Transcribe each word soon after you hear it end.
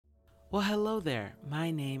Well, hello there.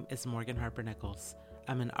 My name is Morgan Harper Nichols.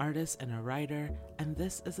 I'm an artist and a writer, and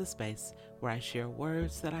this is a space where I share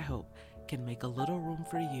words that I hope can make a little room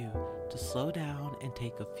for you to slow down and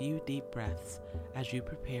take a few deep breaths as you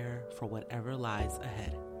prepare for whatever lies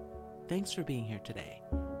ahead. Thanks for being here today.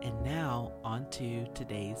 And now, on to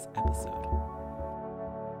today's episode.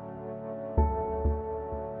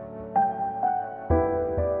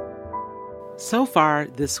 So far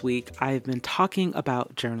this week, I've been talking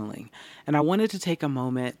about journaling, and I wanted to take a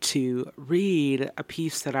moment to read a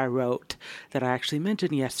piece that I wrote that I actually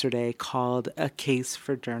mentioned yesterday called A Case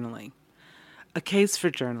for Journaling. A Case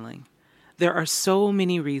for Journaling. There are so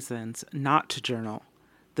many reasons not to journal.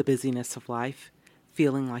 The busyness of life,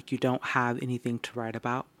 feeling like you don't have anything to write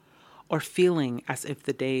about, or feeling as if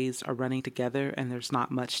the days are running together and there's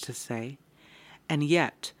not much to say. And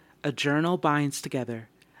yet, a journal binds together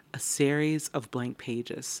a series of blank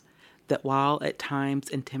pages that, while at times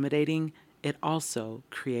intimidating, it also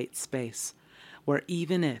creates space where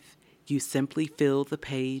even if you simply fill the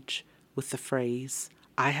page with the phrase,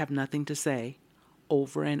 "I have nothing to say,"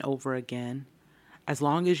 over and over again, as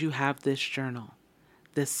long as you have this journal,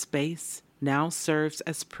 this space now serves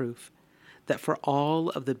as proof that for all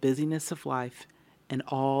of the busyness of life and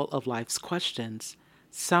all of life's questions,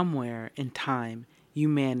 somewhere in time, you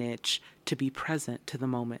manage to be present to the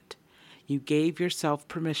moment. You gave yourself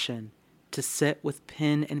permission to sit with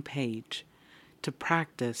pen and page, to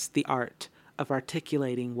practice the art of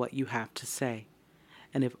articulating what you have to say.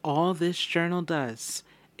 And if all this journal does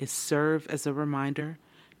is serve as a reminder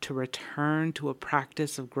to return to a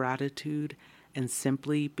practice of gratitude and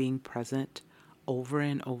simply being present over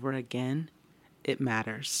and over again, it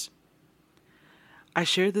matters. I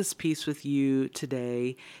share this piece with you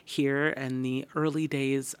today here in the early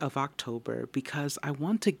days of October because I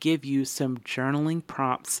want to give you some journaling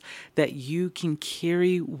prompts that you can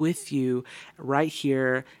carry with you right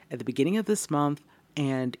here at the beginning of this month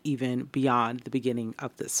and even beyond the beginning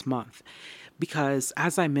of this month. Because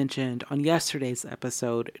as I mentioned on yesterday's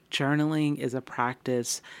episode, journaling is a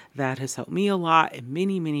practice that has helped me a lot and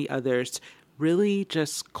many others really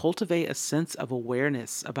just cultivate a sense of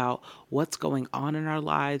awareness about what's going on in our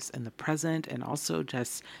lives in the present, and also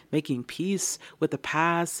just making peace with the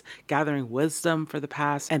past, gathering wisdom for the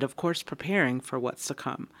past, and of course, preparing for what's to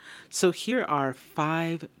come. So here are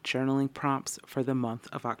 5 journaling prompts for the month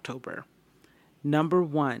of October. Number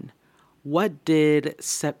 1, what did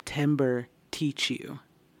September teach you?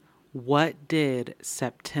 What did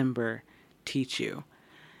September teach you?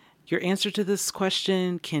 Your answer to this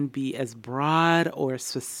question can be as broad or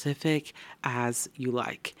specific as you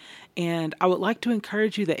like. And I would like to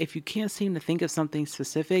encourage you that if you can't seem to think of something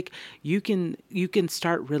specific, you can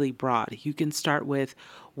start really broad. You can start with,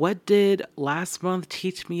 what did last month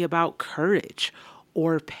teach me about courage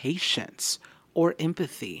or patience or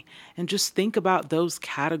empathy? And just think about those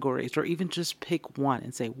categories, or even just pick one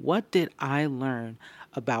and say, what did I learn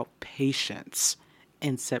about patience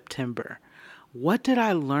in September? What did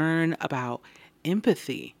I learn about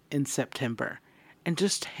empathy in September? And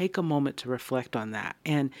just take a moment to reflect on that.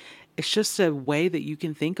 And it's just a way that you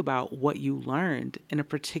can think about what you learned in a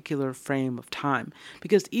particular frame of time.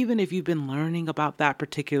 Because even if you've been learning about that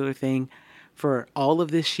particular thing for all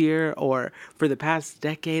of this year or for the past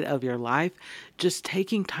decade of your life, just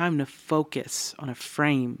taking time to focus on a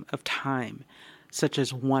frame of time, such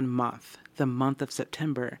as 1 month, the month of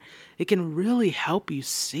September, it can really help you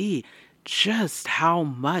see just how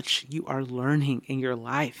much you are learning in your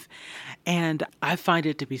life. And I find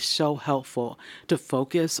it to be so helpful to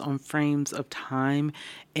focus on frames of time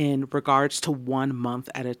in regards to 1 month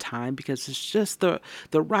at a time, because it's just the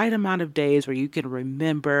right amount of days where you can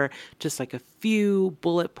remember just like a few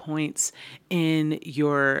bullet points in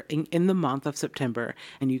the month of September,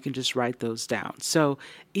 and you can just write those down. So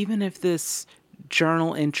even if this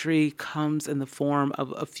journal entry comes in the form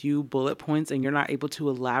of a few bullet points and you're not able to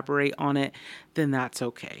elaborate on it, then that's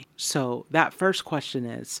okay. So that first question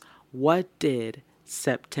is, what did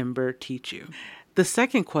September teach you? The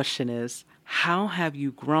second question is, how have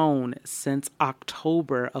you grown since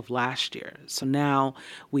October of last year? So now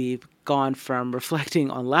we've gone from reflecting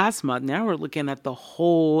on last month. Now we're looking at the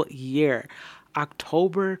whole year.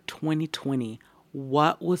 October 2020.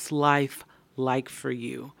 What was life like for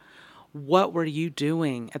you? What were you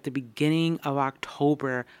doing at the beginning of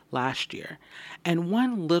October last year? And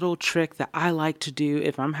one little trick that I like to do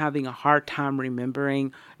if I'm having a hard time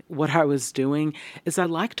remembering what I was doing is I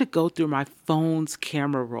like to go through my phone's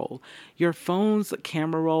camera roll. Your phone's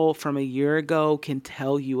camera roll from a year ago can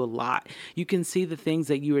tell you a lot. You can see the things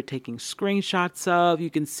that you were taking screenshots of. You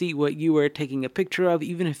can see what you were taking a picture of,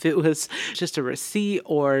 even if it was just a receipt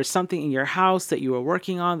or something in your house that you were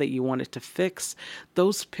working on that you wanted to fix.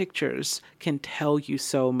 Those pictures can tell you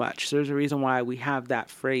so much. There's a reason why we have that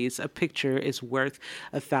phrase, a picture is worth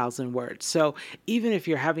 1,000 words. So even if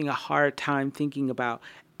you're having a hard time thinking about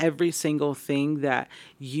every single thing that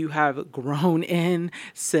you have grown in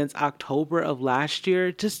since October of last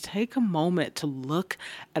year, just take a moment to look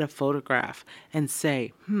at a photograph and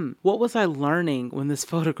say, what was I learning when this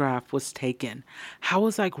photograph was taken? How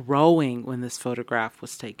was I growing when this photograph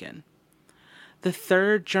was taken? The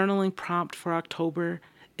third journaling prompt for October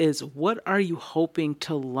is, what are you hoping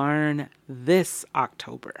to learn this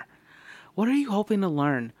October? What are you hoping to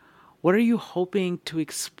learn? What are you hoping to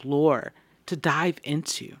explore, to dive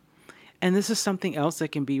into? And this is something else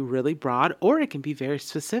that can be really broad or it can be very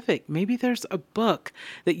specific. Maybe there's a book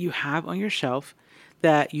that you have on your shelf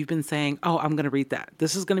that you've been saying, oh, I'm going to read that.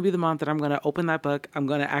 This is going to be the month that I'm going to open that book. I'm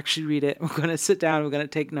going to actually read it. I'm going to sit down. I'm going to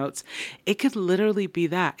take notes. It could literally be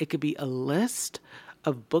that. It could be a list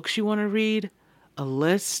of books you want to read, a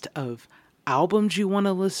list of albums you want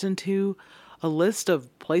to listen to, a list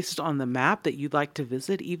of places on the map that you'd like to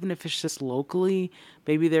visit, even if it's just locally.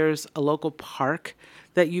 Maybe there's a local park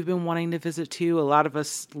that you've been wanting to visit too. A lot of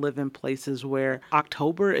us live in places where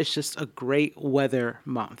October is just a great weather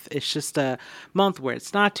month. It's just a month where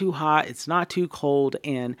it's not too hot, it's not too cold,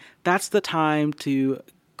 and that's the time to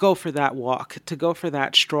go for that walk, to go for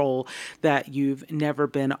that stroll that you've never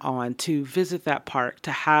been on, to visit that park,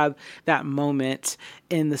 to have that moment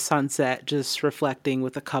in the sunset, just reflecting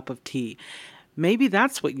with a cup of tea. Maybe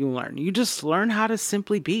that's what you learn. You just learn how to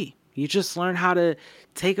simply be. You just learn how to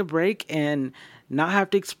take a break and not have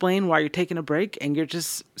to explain why you're taking a break, and you're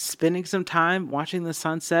just spending some time watching the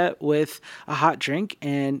sunset with a hot drink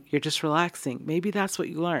and you're just relaxing. Maybe that's what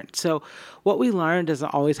you learned. So what we learn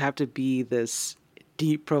doesn't always have to be this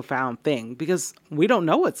deep, profound thing, because we don't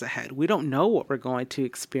know what's ahead. We don't know what we're going to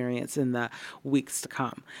experience in the weeks to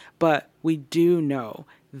come. But we do know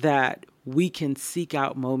that we can seek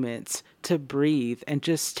out moments to breathe and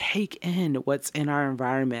just take in what's in our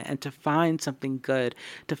environment and to find something good,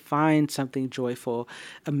 to find something joyful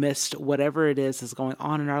amidst whatever it is going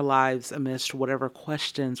on in our lives, amidst whatever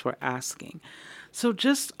questions we're asking. So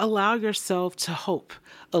just allow yourself to hope.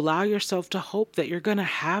 Allow yourself to hope that you're going to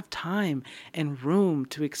have time and room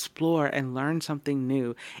to explore and learn something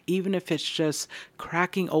new, even if it's just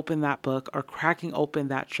cracking open that book or cracking open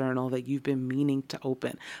that journal that you've been meaning to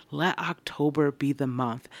open. Let October be the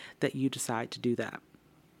month that you decide to do that.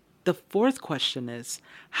 The fourth question is,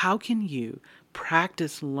 how can you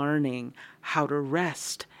practice learning how to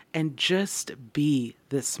rest and just be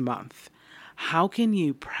this month? How can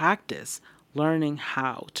you practice learning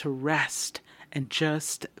how to rest and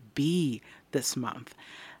just be this month?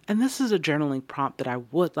 And this is a journaling prompt that I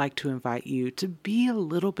would like to invite you to be a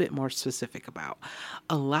little bit more specific about.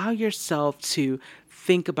 Allow yourself to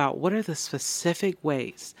think about what are the specific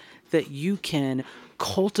ways that you can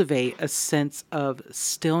cultivate a sense of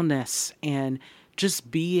stillness and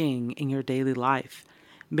just being in your daily life.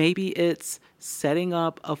 Maybe it's setting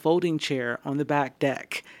up a folding chair on the back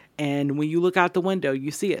deck, and when you look out the window,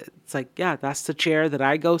 you see it. It's like, yeah, that's the chair that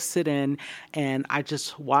I go sit in and I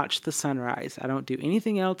just watch the sunrise. I don't do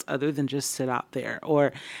anything else other than just sit out there.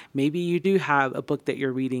 Or maybe you do have a book that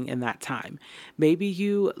you're reading in that time. Maybe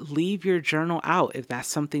you leave your journal out if that's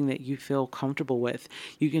something that you feel comfortable with.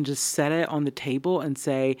 You can just set it on the table and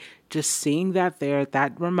say, just seeing that there,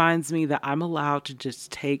 that reminds me that I'm allowed to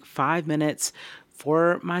just take 5 minutes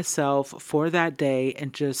for myself for that day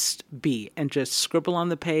and just be, and just scribble on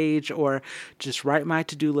the page or just write my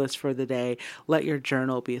to-do list for the day. Let your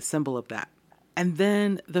journal be a symbol of that. And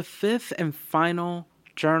then the fifth and final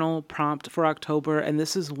journal prompt for October, and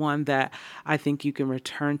this is one that I think you can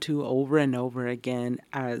return to over and over again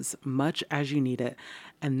as much as you need it,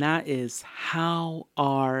 and that is, how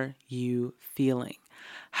are you feeling?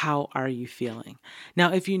 How are you feeling?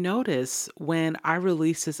 Now, if you notice, when I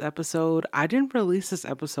released this episode, I didn't release this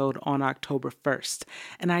episode on October 1st.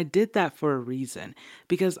 And I did that for a reason,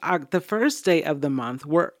 because the first day of the month,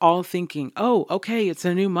 we're all thinking, oh, okay, it's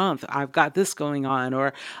a new month. I've got this going on,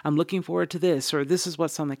 or I'm looking forward to this, or this is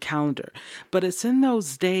what's on the calendar. But it's in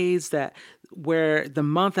those days that where the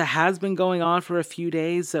month has been going on for a few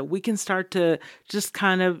days that we can start to just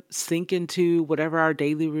kind of sink into whatever our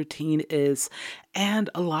daily routine is And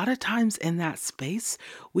a lot of times in that space,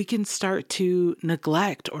 we can start to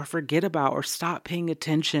neglect or forget about or stop paying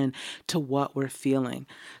attention to what we're feeling.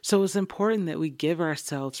 So it's important that we give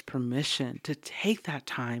ourselves permission to take that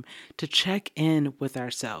time to check in with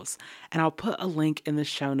ourselves. And I'll put a link in the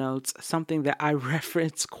show notes, something that I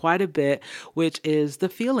reference quite a bit, which is the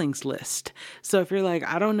feelings list. So if you're like,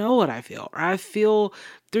 I don't know what I feel, or I feel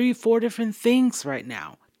 3, 4 different things right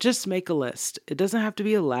now, just make a list. It doesn't have to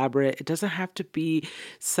be elaborate. It doesn't have to be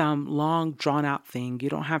some long, drawn out thing. You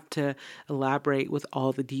don't have to elaborate with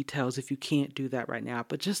all the details if you can't do that right now.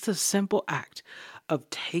 But just a simple act of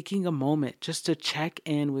taking a moment just to check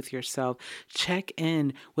in with yourself, check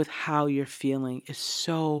in with how you're feeling is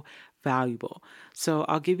so valuable. So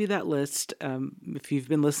I'll give you that list. If you've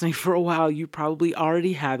been listening for a while, you probably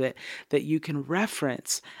already have it that you can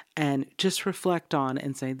reference and just reflect on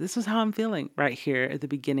and say, this is how I'm feeling right here at the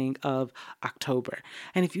beginning of October.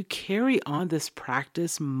 And if you carry on this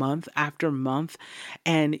practice month after month,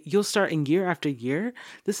 and you'll start in year after year,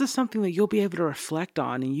 this is something that you'll be able to reflect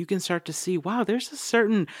on, and you can start to see, wow, there's a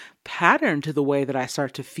certain pattern to the way that I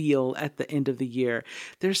start to feel at the end of the year.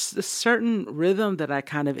 There's a certain rhythm that I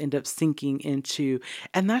kind of end up sinking into,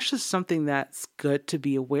 and that's just something that's good to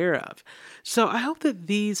be aware of. So I hope that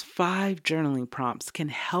these 5 journaling prompts can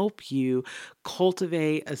help you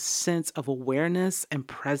cultivate a sense of awareness and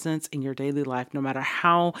presence in your daily life, no matter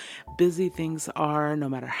how busy things are, no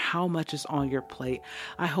matter how much is on your plate.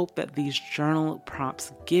 I hope that these journal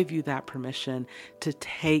prompts give you that permission to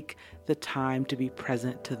take the time to be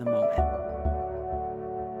present to the moment.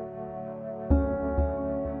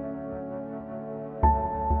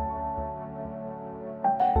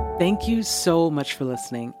 Thank you so much for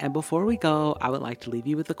listening. And before we go, I would like to leave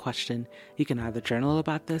you with a question. You can either journal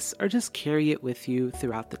about this or just carry it with you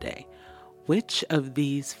throughout the day. Which of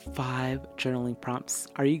these 5 journaling prompts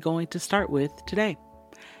are you going to start with today?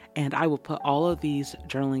 And I will put all of these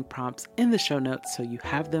journaling prompts in the show notes so you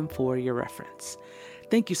have them for your reference.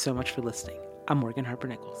 Thank you so much for listening. I'm Morgan Harper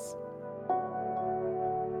Nichols.